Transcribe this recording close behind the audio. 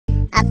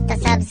तो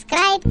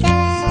सब्सक्राइब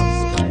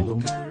कर,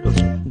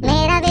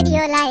 मेरा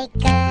वीडियो लाइक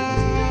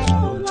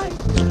कर,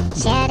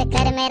 शेयर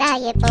कर मेरा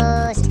ये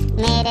पोस्ट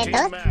मेरे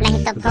दोस्त, नहीं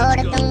तो फोड़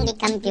दूंगी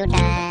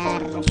computer.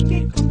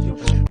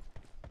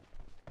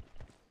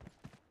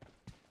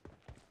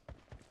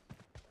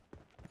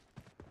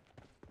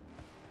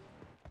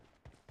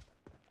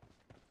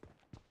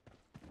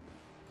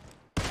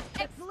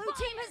 Blue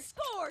team has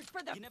scored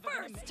for the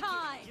first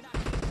time.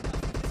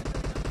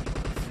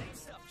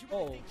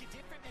 Oh.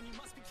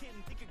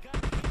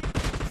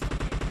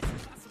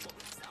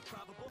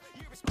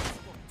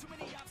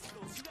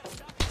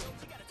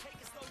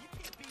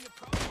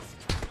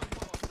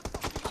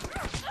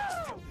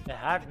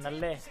 हाथ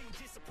नल्ले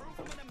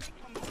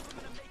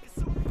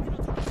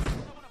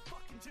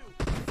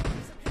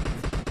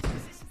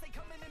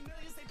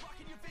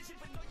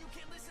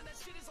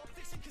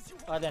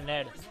अरे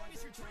नेड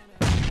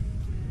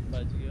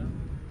बच गया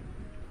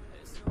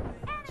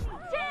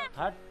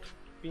हट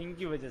पिंग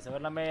की वजह से,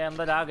 वरना मैं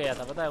अंदर आ गया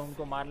था, पता है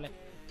उनको मारने।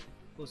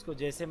 उसको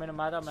जैसे मैंने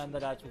मारा मैं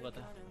अंदर आ चुका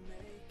था।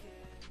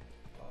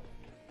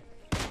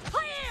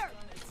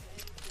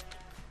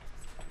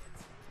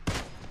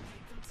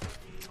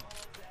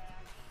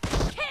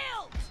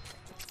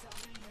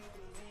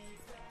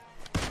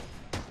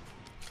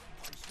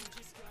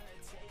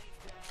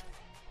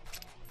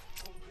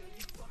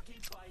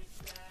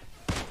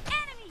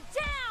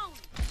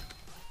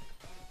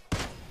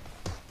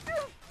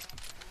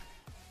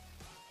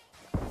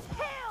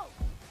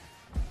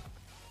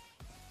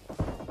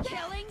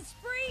 Killing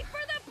spree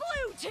for the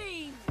blue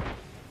team.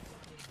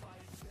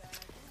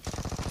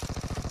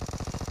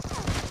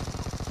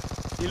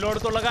 Reload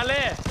तो लगा ले।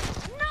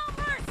 No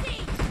mercy.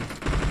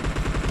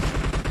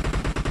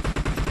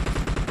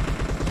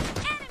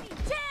 Enemy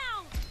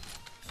down.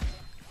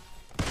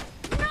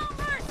 No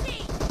mercy.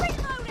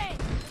 Reloading.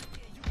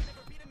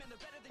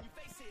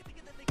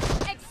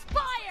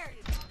 Expired.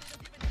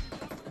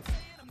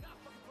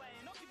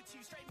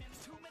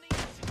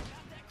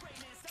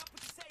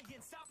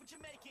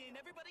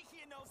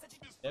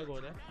 There go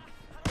there.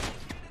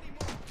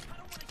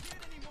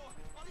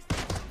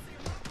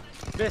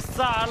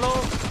 बेसालो।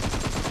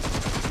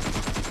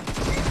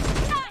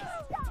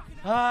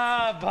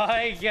 हाँ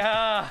भाई क्या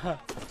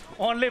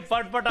ओनली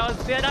पट आवाज।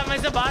 13 में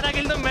से 12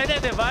 किल तो मेरे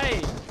थे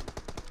भाई।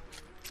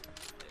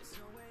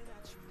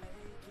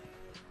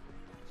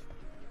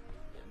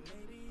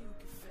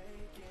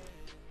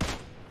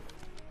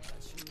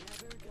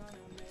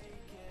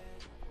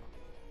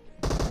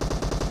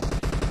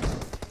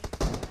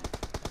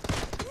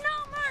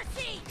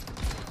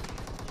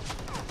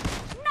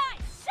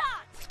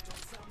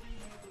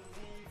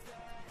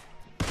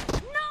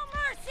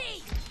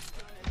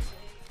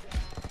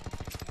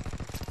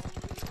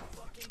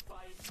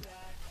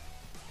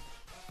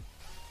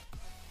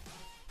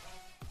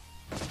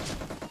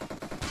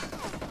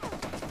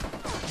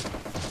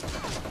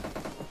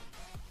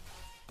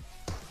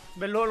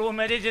 लोल वो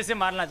मेरे जैसे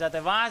मारना चाहता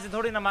है, वहां से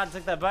थोड़ी ना मार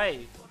सकता है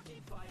भाई।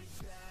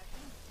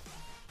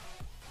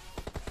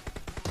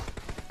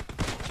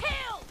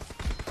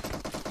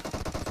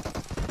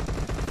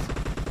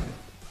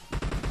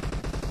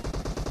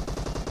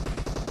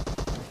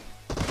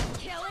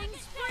 Killing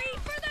spree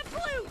for the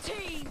blue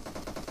team.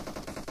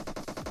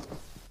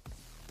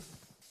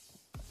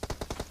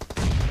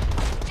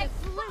 The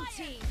blue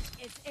team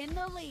is in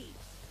the lead.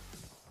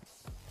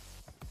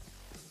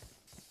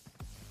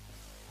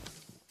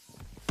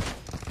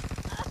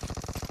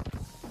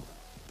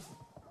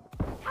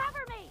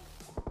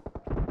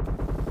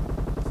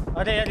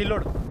 अरे यार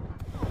reload.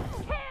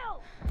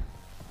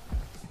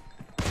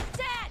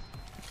 Dead.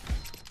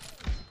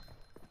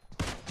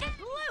 The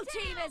blue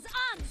team is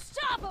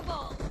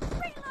unstoppable.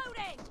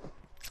 Reloading.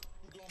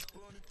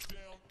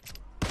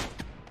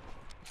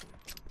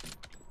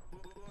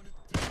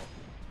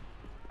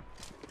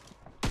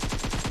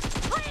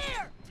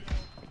 Clear.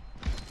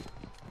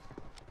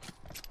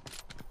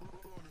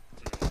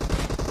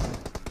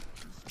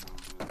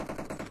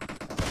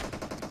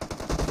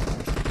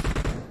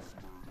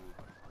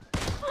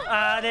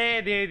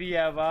 अरे दे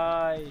दिया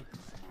भाई।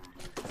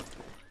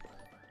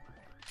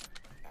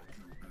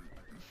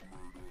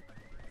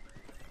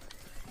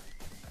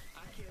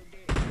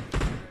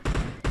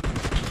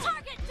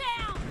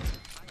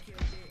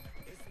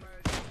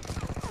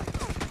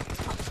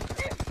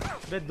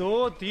 बे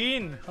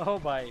 2-3 ओ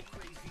भाई।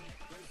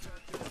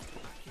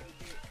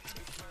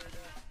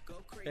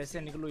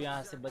 कैसे निकलूं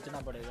यहाँ से, बचना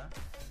पड़ेगा।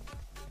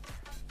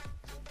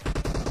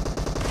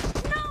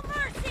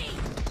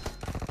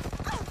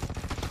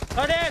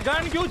 अरे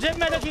गन क्यों जेब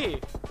में रखी?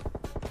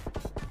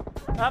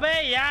 अबे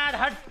यार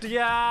हट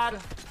यार।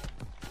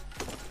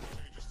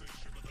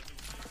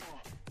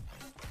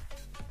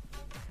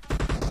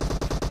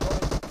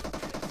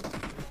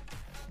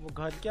 वो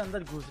घर के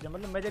अंदर घुस रहे,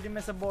 मतलब मेरे टीम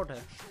में सब बॉट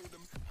है।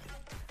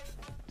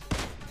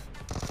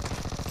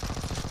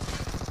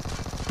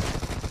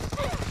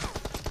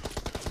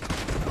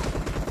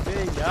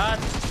 यार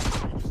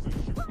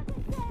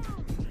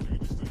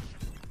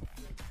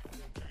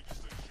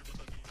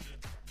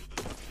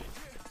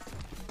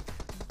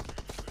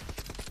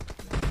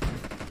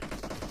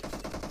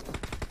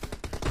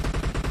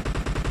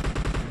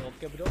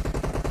okay bro.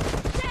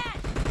 Dead!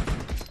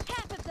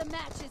 Half of the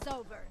match is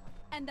over,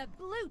 and the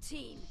blue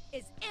team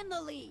is in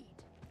the lead.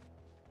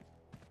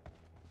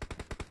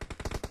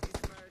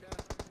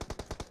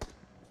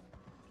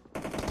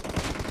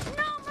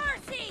 No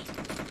mercy!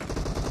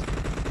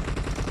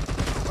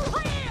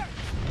 Clear!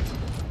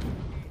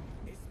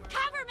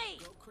 Cover me!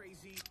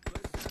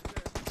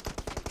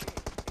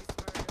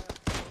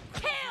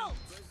 Killed!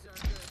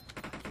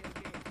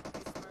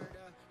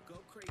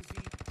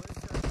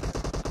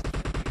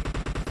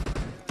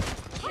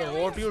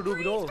 What do you do,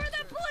 bro? For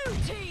the blue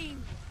team!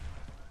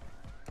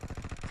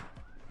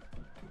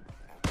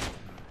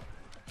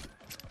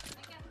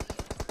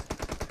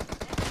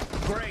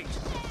 Great!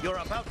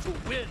 You're about to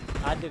win!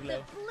 आज देख लो।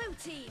 The blue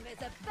team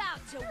is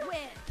about to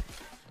win!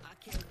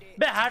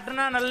 बे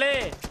हटना नल्ले।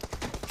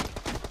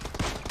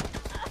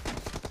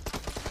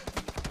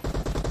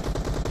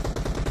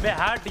 बे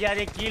हट यार,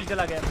 ये कील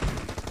चला गया।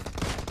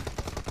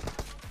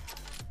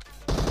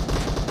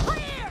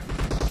 Clear!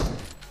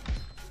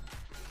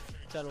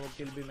 चलो वो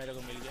किल भी मेरे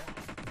को मिल गया।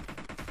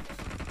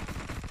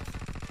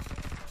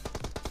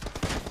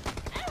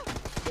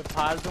 ये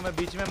फालतू में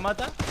बीच में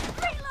मत आ।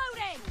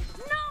 Reloading!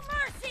 No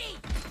mercy!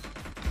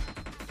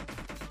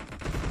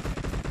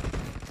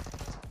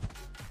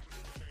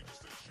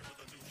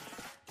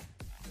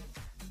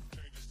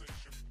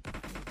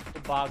 तो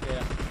भाग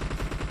गया।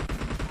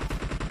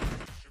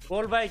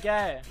 बोल भाई क्या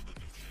है?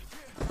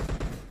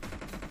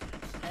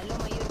 हेलो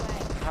मयूर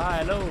भाई, हाँ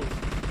hello.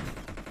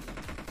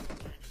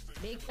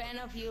 Big fan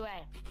of you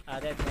भाई।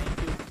 अरे थैंक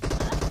यू।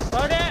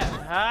 अरे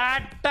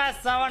हटा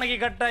सावन की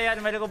कट्टा यार,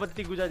 मेरे को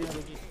बत्ती गुजा दी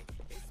मेरे की।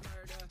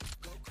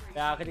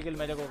 आखिरी किल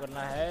मेरे को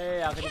करना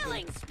है, आखिरी किल।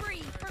 Killing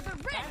spree for the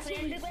red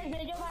team!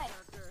 भेजो भाई।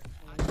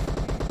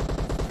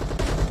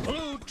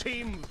 Blue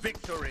team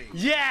victory!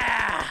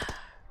 Yeah!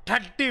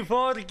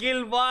 34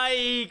 kill by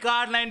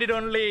Kar98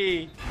 only.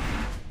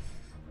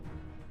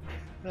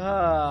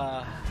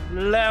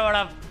 ले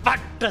बड़ा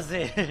पट्ट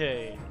से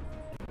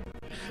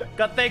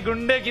कत्ते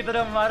गुंडे की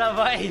तरफ मारा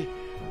भाई।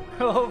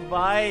 ओ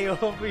भाई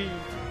ओ भी